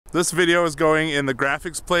This video is going in the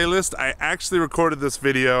graphics playlist. I actually recorded this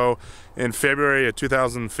video in February of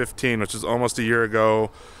 2015, which is almost a year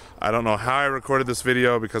ago. I don't know how I recorded this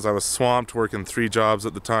video because I was swamped working 3 jobs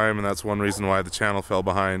at the time, and that's one reason why the channel fell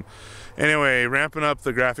behind. Anyway, ramping up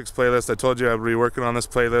the graphics playlist. I told you I'd be working on this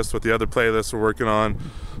playlist with the other playlists we're working on.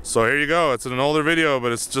 So here you go. It's an older video,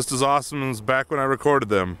 but it's just as awesome as back when I recorded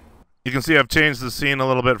them. You can see I've changed the scene a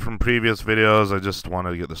little bit from previous videos. I just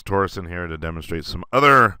wanted to get this torus in here to demonstrate some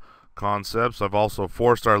other concepts. I've also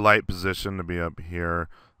forced our light position to be up here,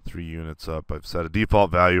 3 units up. I've set a default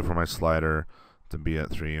value for my slider to be at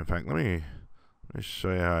 3. In fact, let me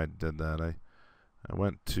show you how I did that. I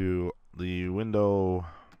went to the window,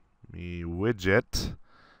 me widget,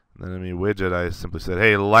 and then in me widget I simply said,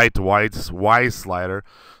 hey, light Y slider,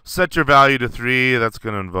 set your value to 3. That's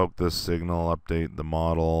going to invoke this signal, update the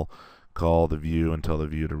model, call the view, and tell the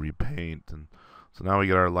view to repaint. And so now we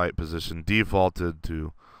get our light position defaulted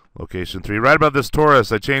to location 3. Right above this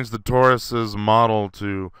torus, I changed the torus's model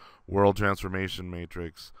to world transformation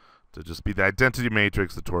matrix to just be the identity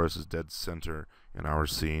matrix. The torus is dead center in our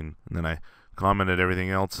scene. And then I commented everything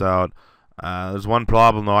else out. There's one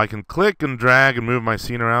problem though. I can click and drag and move my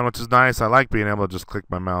scene around, which is nice. I like being able to just click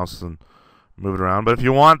my mouse and move it around. But if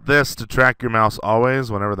you want this to track your mouse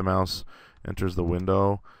always, whenever the mouse enters the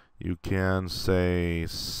window, you can say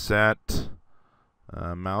set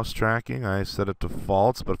mouse tracking. I set it to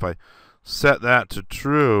false, but if I set that to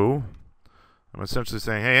true, I'm essentially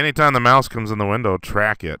saying, hey, anytime the mouse comes in the window,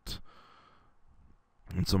 track it.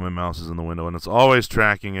 And so my mouse is in the window, and it's always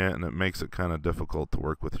tracking it, and it makes it kind of difficult to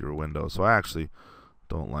work with your window. So I actually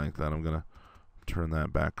don't like that. I'm going to turn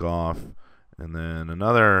that back off. And then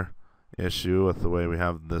another issue with the way we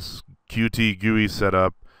have this Qt GUI set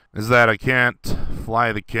up is that I can't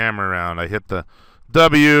fly the camera around. I hit the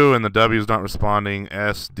W, and the W is not responding.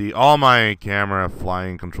 SD, all my camera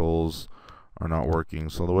flying controls are not working.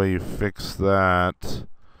 So the way you fix that,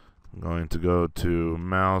 I'm going to go to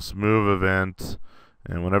mouse move event,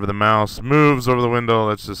 and whenever the mouse moves over the window,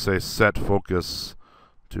 let's just say set focus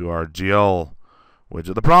to our GL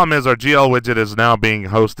widget. The problem is our GL widget is now being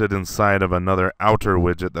hosted inside of another outer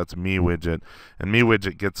widget, that's me widget, and me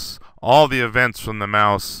widget gets all the events from the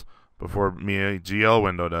mouse before me GL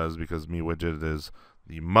window does, because me widget is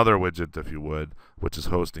the mother widget, if you would, which is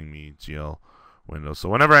hosting me GL window. So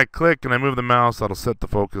whenever I click and I move the mouse, that'll set the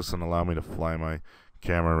focus and allow me to fly my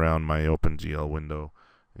camera around my OpenGL window.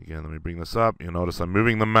 Again, let me bring this up. You'll notice I'm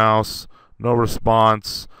moving the mouse, no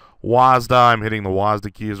response. WASD, I'm hitting the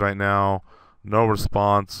WASD keys right now, no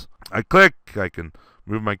response. I click, I can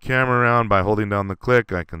move my camera around by holding down the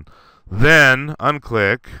click. I can then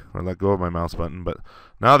unclick or let go of my mouse button, but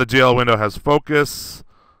now the GL window has focus.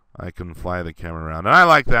 I can fly the camera around, and I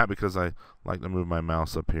like that because I like to move my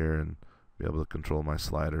mouse up here and be able to control my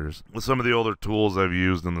sliders. With some of the older tools I've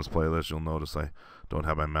used in this playlist, you'll notice I don't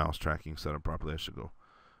have my mouse tracking set up properly. I should go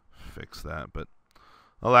fix that, but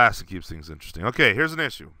alas, it keeps things interesting. Okay, here's an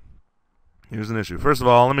issue. First of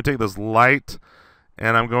all, let me take this light,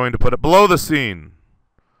 and I'm going to put it below the scene.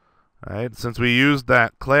 All right, since we used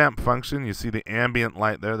that clamp function, you see the ambient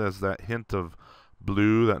light there. There's that hint of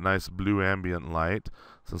blue, that nice blue ambient light,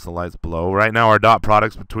 since the light's below. Right now, our dot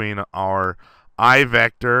products between our I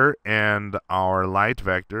vector and our light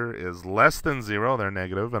vector is less than 0. They're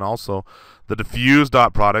negative. And also, the diffuse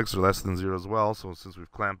dot products are less than 0 as well. So since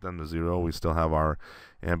we've clamped them to 0, we still have our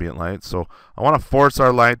ambient light. So I want to force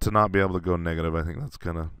our light to not be able to go negative. I think that's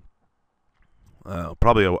kind of I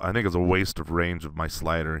think it's a waste of range of my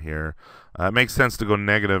slider here. It makes sense to go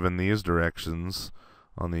negative in these directions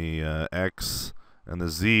on the X and the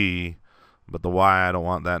Z, but the Y, I don't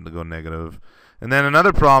want that to go negative. And then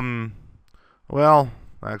another problem, well,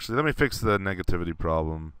 actually, let me fix the negativity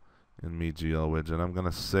problem in me GL widget. I'm going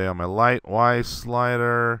to say on my light Y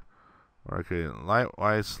slider,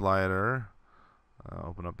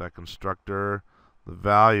 open up that constructor, the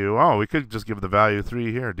value, we could just give the value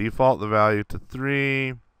 3 here. Default the value to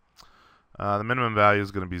 3. The minimum value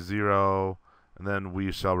is going to be 0, and then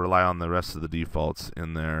we shall rely on the rest of the defaults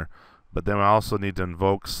in there. But then I also need to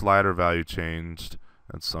invoke slider value changed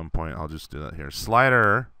at some point. I'll just do that here.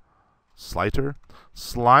 Slider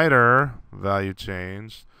value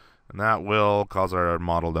changed, and that will cause our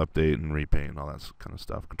model to update and repaint and all that kind of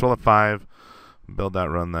stuff. Control F5, build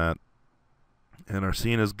that, run that, and our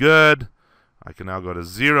scene is good. I can now go to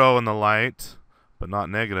 0 in the light, but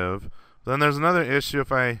not negative. Then there's another issue.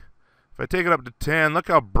 If I take it up to 10, look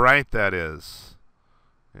how bright that is.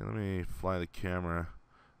 Okay, let me fly the camera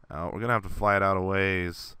out. We're going to have to fly it out a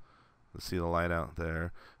ways to see the light out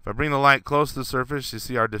there. If I bring the light close to the surface, you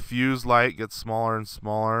see our diffuse light gets smaller and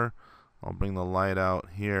smaller. I'll bring the light out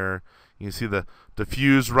here. You can see the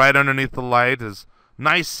diffuse right underneath the light is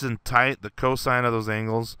nice and tight. The cosine of those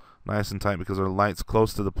angles, nice and tight because our light's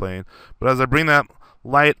close to the plane. But as I bring that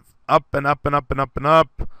light up and up and up and up and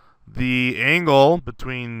up, the angle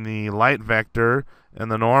between the light vector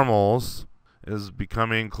and the normals is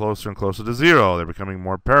becoming closer and closer to 0. They're becoming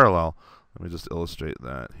more parallel. Let me just illustrate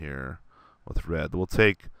that here with red. We'll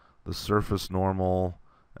take the surface normal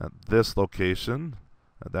at this location,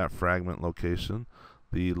 at that fragment location.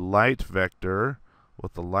 The light vector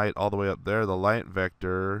with the light all the way up there, the light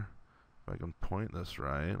vector, if I can point this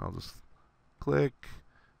right, I'll just click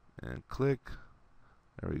and click.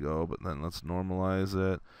 There we go, but then let's normalize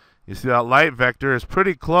it. You see that light vector is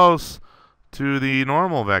pretty close to the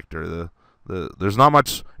normal vector. There's not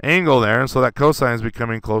much angle there, and so that cosine is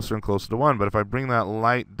becoming closer and closer to 1. But if I bring that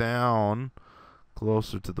light down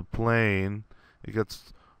closer to the plane, it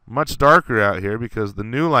gets much darker out here because the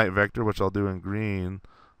new light vector, which I'll do in green,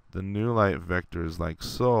 the new light vector is like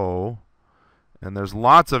so, and there's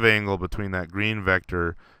lots of angle between that green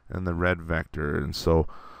vector and the red vector, and so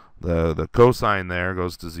the cosine there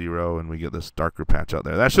goes to 0, and we get this darker patch out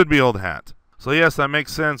there. That should be old hat. So yes, that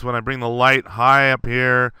makes sense. When I bring the light high up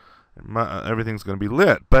here, everything's going to be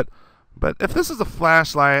lit. But if this is a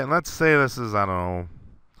flashlight, and let's say this is, I don't know,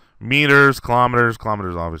 meters, kilometers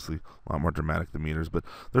obviously a lot more dramatic than meters, but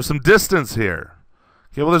there's some distance here.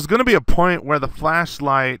 Okay, well, there's going to be a point where the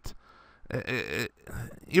flashlight,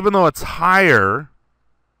 even though it's higher,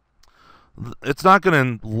 it's not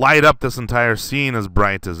going to light up this entire scene as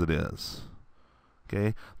bright as it is.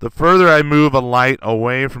 Okay, the further I move a light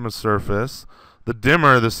away from a surface, the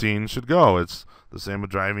dimmer the scene should go. It's the same with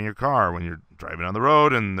driving your car. When you're driving on the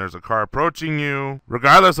road and there's a car approaching you,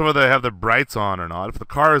 regardless of whether they have the brights on or not, if the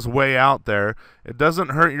car is way out there, it doesn't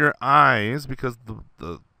hurt your eyes because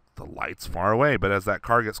the light's far away. But as that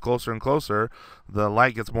car gets closer and closer, the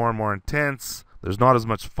light gets more and more intense. There's not as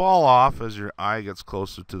much fall off as your eye gets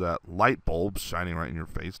closer to that light bulb shining right in your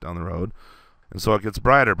face down the road. And so it gets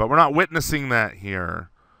brighter. But we're not witnessing that here.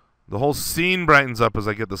 The whole scene brightens up as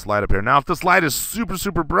I get this light up here. Now, if this light is super,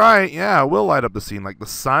 super bright, yeah, it will light up the scene. Like the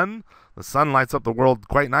sun lights up the world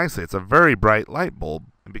quite nicely. It's a very bright light bulb.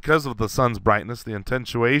 And because of the sun's brightness, the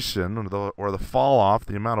attenuation or the fall off,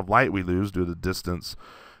 the amount of light we lose due to distance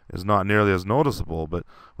is not nearly as noticeable. But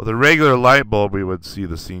with a regular light bulb, we would see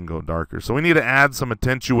the scene go darker. So we need to add some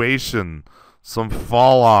attenuation, some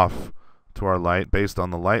fall off to our light based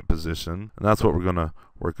on the light position. And that's what we're going to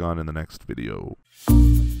work on in the next video.